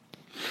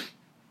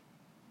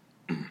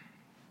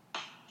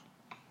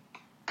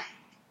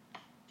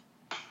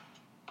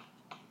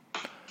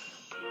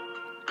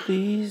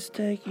Please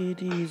take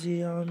it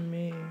easy on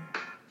me.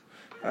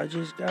 I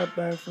just got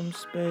back from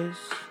space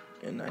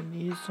and I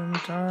need some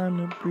time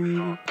to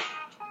breathe.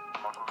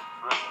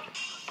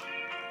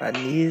 I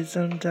need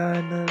some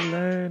time to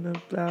learn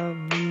about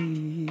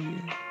me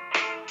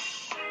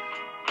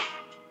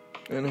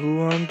and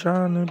who I'm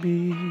trying to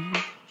be.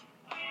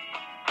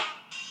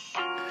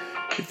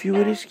 If you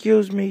would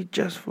excuse me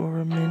just for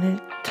a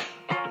minute.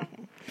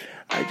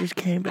 I just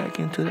came back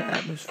into the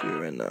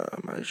atmosphere and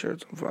my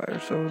shirt's on fire,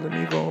 so let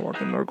me go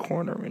walk in the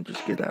corner and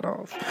just get that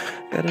off.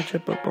 Got a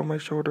chip up on my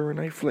shoulder and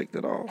I flicked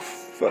it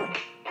off.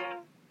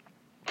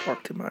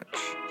 Walk too much.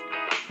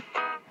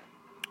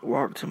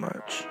 Walk too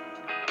much.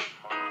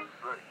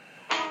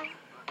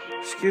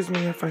 Excuse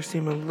me if I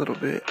seem a little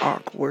bit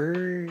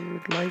awkward.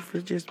 Life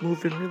is just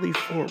moving really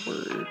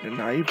forward,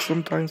 and I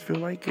sometimes feel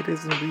like it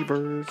is in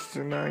reverse,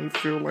 and I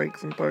feel like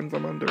sometimes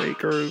I'm under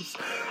acres.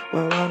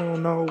 Well, I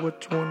don't know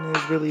which one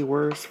is really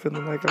worse,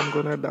 feeling like I'm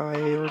gonna die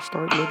or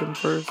start living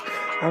first.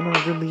 I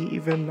don't really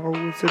even know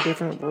it's a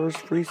different verse.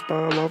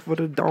 Freestyle off with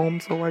a dome,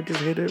 so I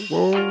just hit it.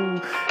 Whoa,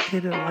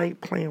 hit it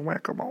like playing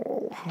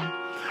whack-a-mole.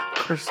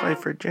 Chris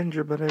Cypher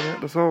Ginger, but it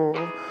at the soul.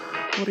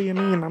 What do you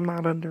mean? I'm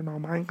not under no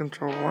mind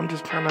control. I'm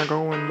just trying to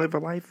go and live a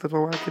life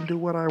so I can do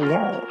what I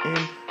want.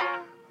 And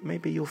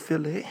maybe you'll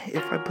feel it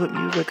if I put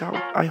music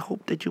out. I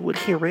hope that you would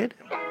hear it.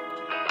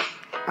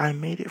 I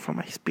made it from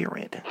my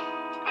spirit.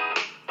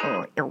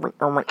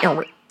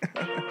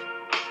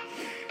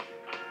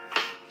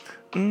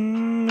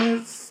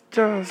 It's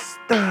just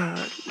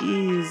the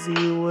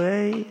easy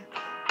way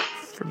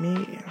for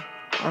me.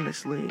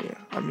 Honestly,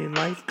 I mean,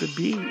 life could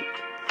be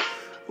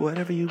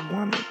whatever you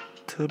want it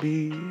to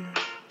be.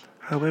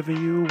 However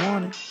you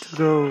want it to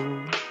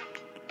go.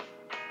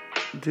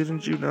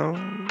 Didn't you know?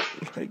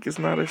 Like, it's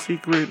not a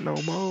secret no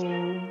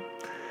more.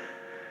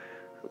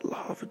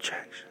 Law of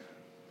attraction.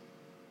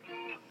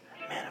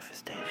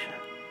 Manifestation.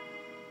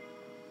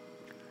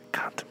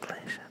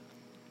 Contemplation.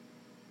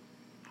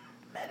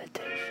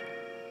 Meditation.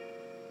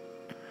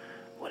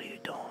 What are you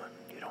doing?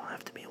 You don't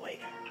have to be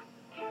waiting.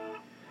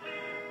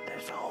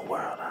 There's a whole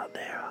world out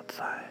there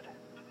outside.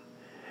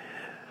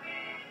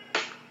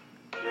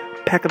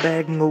 Pack a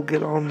bag and go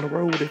get on the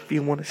road. If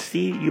you want to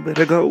see it, you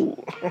better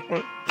go.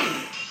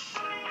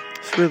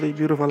 It's really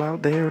beautiful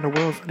out there, and the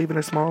world's not even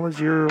as small as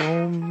your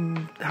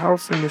own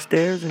house and your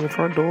stairs and your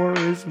front door.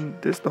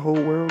 Isn't this the whole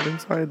world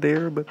inside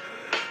there? But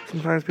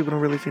sometimes people don't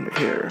really seem to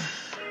care.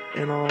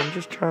 And I'm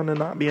just trying to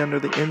not be under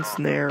the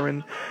ensnare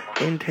and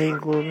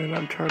entangled, and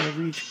I'm trying to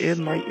reach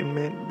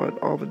enlightenment, but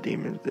all the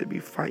demons, they be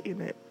fighting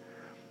it.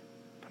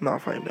 I'm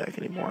not fighting back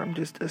anymore. I'm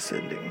just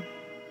ascending.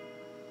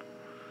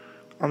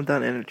 I'm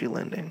done energy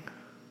lending.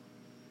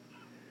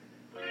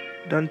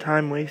 Done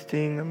time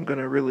wasting. I'm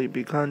gonna really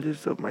be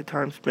conscious of my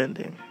time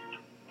spending.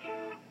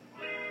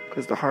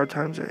 Because the hard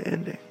times are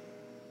ending.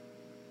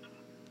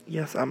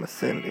 Yes, I'm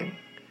ascending.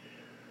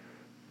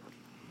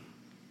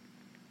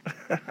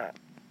 That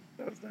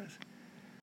was nice.